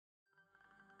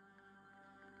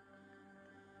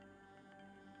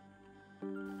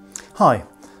Hi,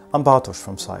 I'm Bartosz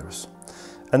from Cyrus,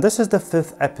 and this is the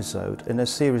 5th episode in a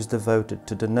series devoted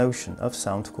to the notion of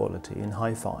sound quality in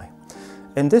hi-fi.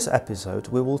 In this episode,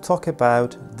 we will talk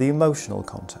about the emotional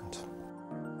content.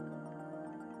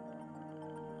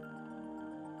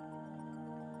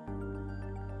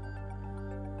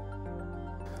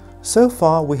 So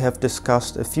far, we have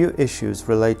discussed a few issues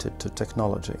related to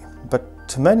technology, but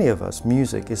to many of us,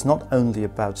 music is not only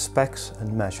about specs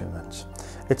and measurements.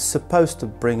 It's supposed to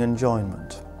bring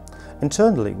enjoyment.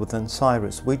 Internally within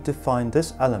Cyrus, we define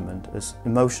this element as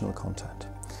emotional content.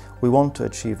 We want to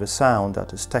achieve a sound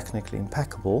that is technically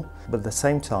impeccable, but at the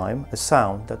same time, a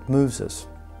sound that moves us.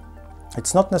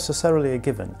 It's not necessarily a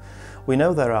given. We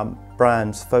know there are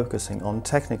brands focusing on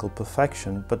technical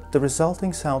perfection, but the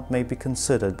resulting sound may be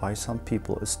considered by some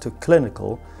people as too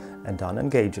clinical and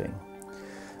unengaging.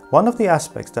 One of the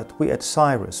aspects that we at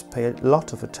Cyrus pay a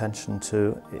lot of attention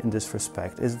to in this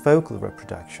respect is vocal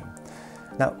reproduction.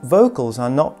 Now, vocals are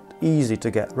not easy to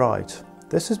get right.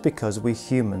 This is because we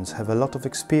humans have a lot of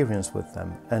experience with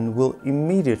them and will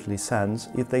immediately sense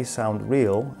if they sound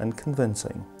real and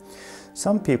convincing.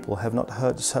 Some people have not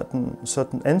heard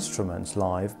certain instruments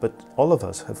live, but all of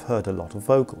us have heard a lot of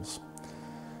vocals.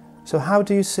 So how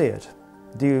do you see it?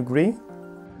 Do you agree?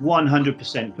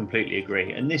 100% completely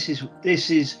agree, and this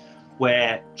is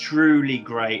where truly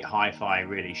great hi-fi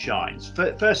really shines.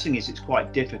 First thing is, it's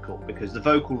quite difficult because the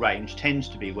vocal range tends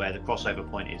to be where the crossover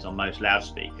point is on most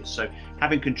loudspeakers. So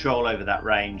having control over that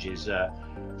range is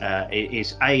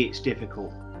it's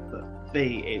difficult, but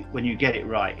B, when you get it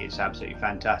right, it's absolutely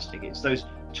fantastic. It's those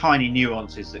tiny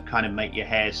nuances that kind of make your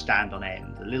hair stand on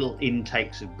end, the little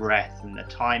intakes of breath and the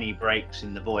tiny breaks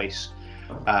in the voice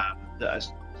that are,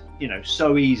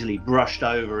 so easily brushed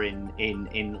over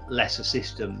in lesser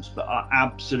systems, but are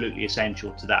absolutely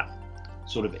essential to that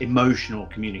sort of emotional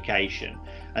communication.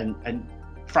 And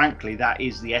frankly, that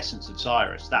is the essence of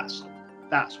Cyrus. That's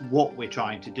what we're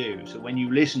trying to do. So when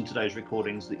you listen to those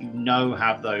recordings that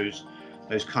have those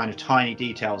kind of tiny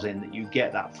details in, that you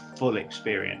get that full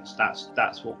experience.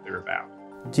 That's what we're about.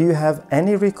 Do you have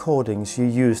any recordings you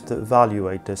use to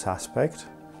evaluate this aspect?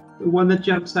 The one that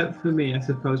jumps out for me, I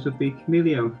suppose, would be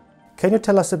Chameleon. Can you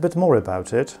tell us a bit more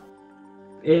about it?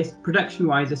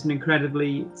 Production-wise, it's an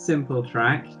incredibly simple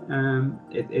track.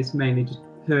 It's mainly just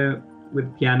her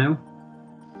with piano.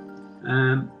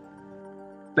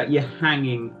 But you're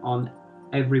hanging on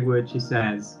every word she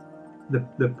says.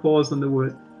 The pause on the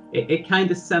word, it kind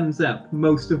of sums up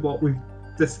most of what we've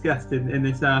discussed in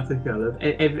this article. Of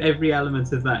every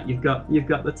element of that. You've got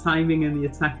the timing and the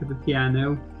attack of the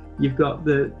piano. You've got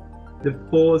the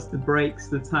pause, the breaks,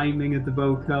 the timing of the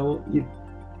vocal.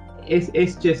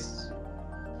 It's just,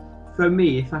 for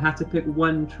me, if I had to pick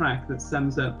one track that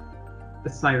sums up the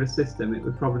Cyrus system, it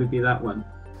would probably be that one.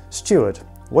 Stuart,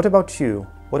 what about you?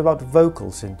 What about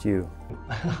vocals and you?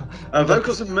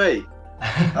 Vocals and me.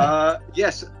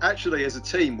 Yes, actually, as a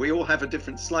team, we all have a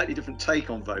slightly different take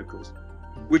on vocals,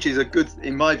 which is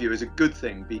in my view, is a good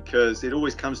thing, because it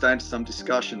always comes down to some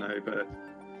discussion over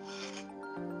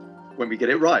when we get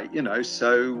it right,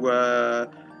 so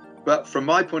but from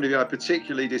my point of view, I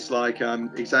particularly dislike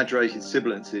exaggerated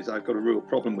sibilances. I've got a real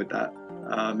problem with that,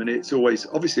 and it's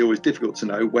obviously always difficult to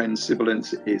know when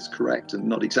sibilance is correct and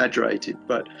not exaggerated,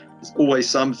 but it's always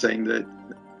something that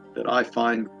I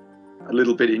find a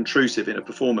little bit intrusive in a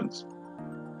performance.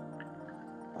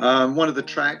 One of the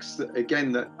tracks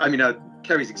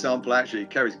Kerry's example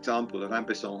of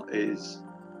Ambisson is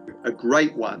a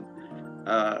great one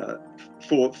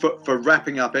for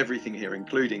wrapping up everything here,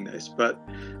 including this. But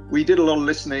we did a lot of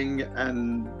listening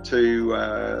and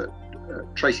to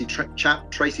Tracy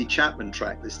Chapman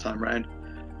track this time around,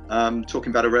 talking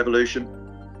about a revolution,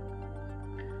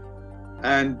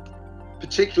 and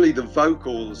particularly the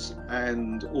vocals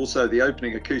and also the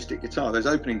opening acoustic guitar. Those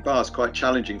opening bars are quite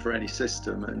challenging for any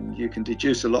system, and you can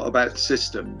deduce a lot about the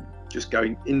system just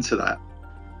going into that.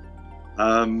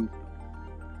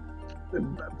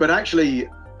 But actually,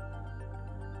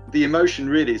 the emotion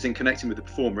really is in connecting with the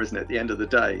performer, isn't it? At the end of the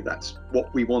day, that's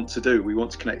what we want to do. We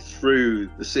want to connect through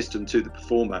the system to the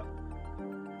performer.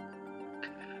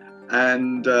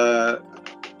 And a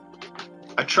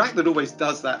track that always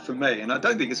does that for me, and I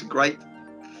don't think it's a great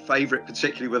favourite,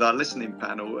 particularly with our listening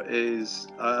panel, is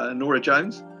Norah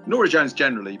Jones. Norah Jones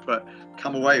generally, but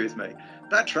Come Away With Me.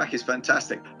 That track is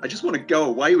fantastic. I just want to go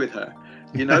away with her.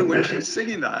 When she's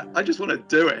singing that, I just want to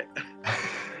do it.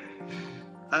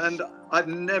 And I've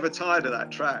never tired of that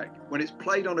track. When it's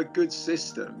played on a good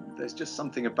system, there's just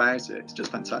something about it. It's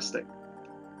just fantastic.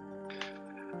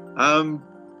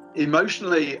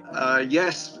 Emotionally,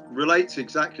 yes, relates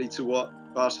exactly to what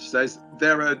Bartosz says.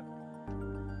 There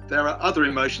there are other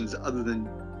emotions other than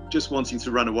just wanting to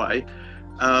run away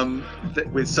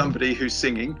with somebody who's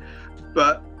singing,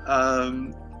 but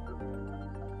I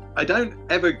don't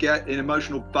ever get an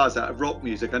emotional buzz out of rock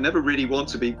music. I never really want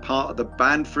to be part of the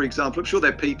band, for example. I'm sure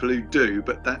there are people who do,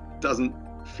 but that doesn't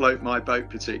float my boat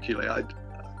particularly.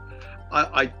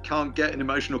 I can't get an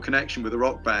emotional connection with a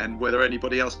rock band. Whether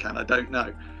anybody else can, I don't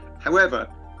know. However,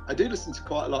 I do listen to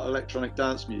quite a lot of electronic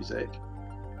dance music,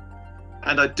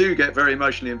 and I do get very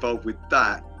emotionally involved with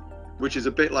that, which is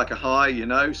a bit like a high, you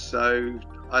know. So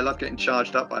I love getting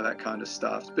charged up by that kind of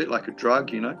stuff. It's a bit like a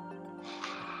drug, you know.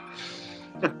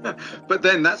 But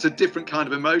then that's a different kind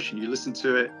of emotion. You listen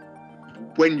to it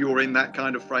when you're in that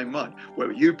kind of frame of mind.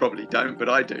 Well, you probably don't, but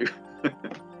I do.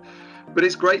 But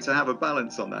it's great to have a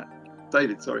balance on that.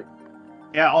 David, sorry.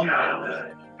 Yeah,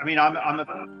 I mean, I'm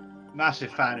a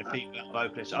massive fan of female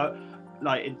vocalists.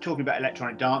 Like talking about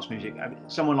electronic dance music, I mean,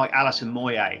 someone like Alison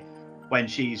Moyet, when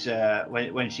she's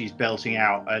belting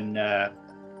out and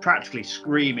practically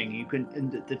screaming, you can,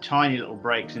 and the tiny little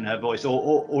breaks in her voice,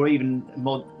 or even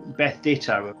Beth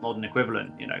Ditto, a modern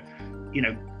equivalent, you know,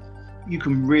 you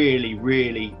can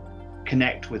really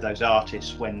connect with those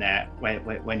artists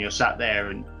when you're sat there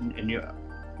and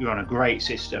you're on a great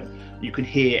system. You can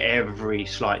hear every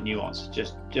slight nuance.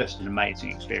 Just an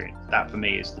amazing experience. That for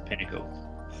me is the pinnacle.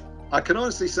 I can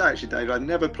honestly say, actually, David, I've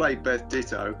never played Beth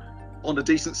Ditto on a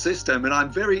decent system, and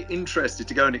I'm very interested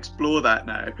to go and explore that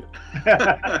now.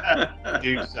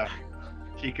 Do so.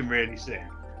 She can really sing.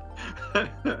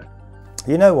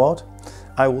 You know what?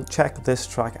 I will check this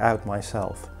track out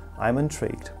myself. I'm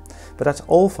intrigued. But that's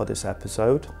all for this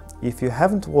episode. If you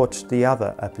haven't watched the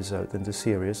other episodes in the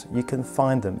series, you can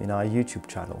find them in our YouTube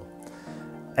channel.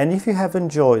 And if you have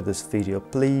enjoyed this video,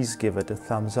 please give it a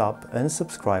thumbs up and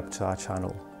subscribe to our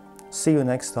channel. See you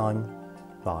next time.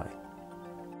 Bye.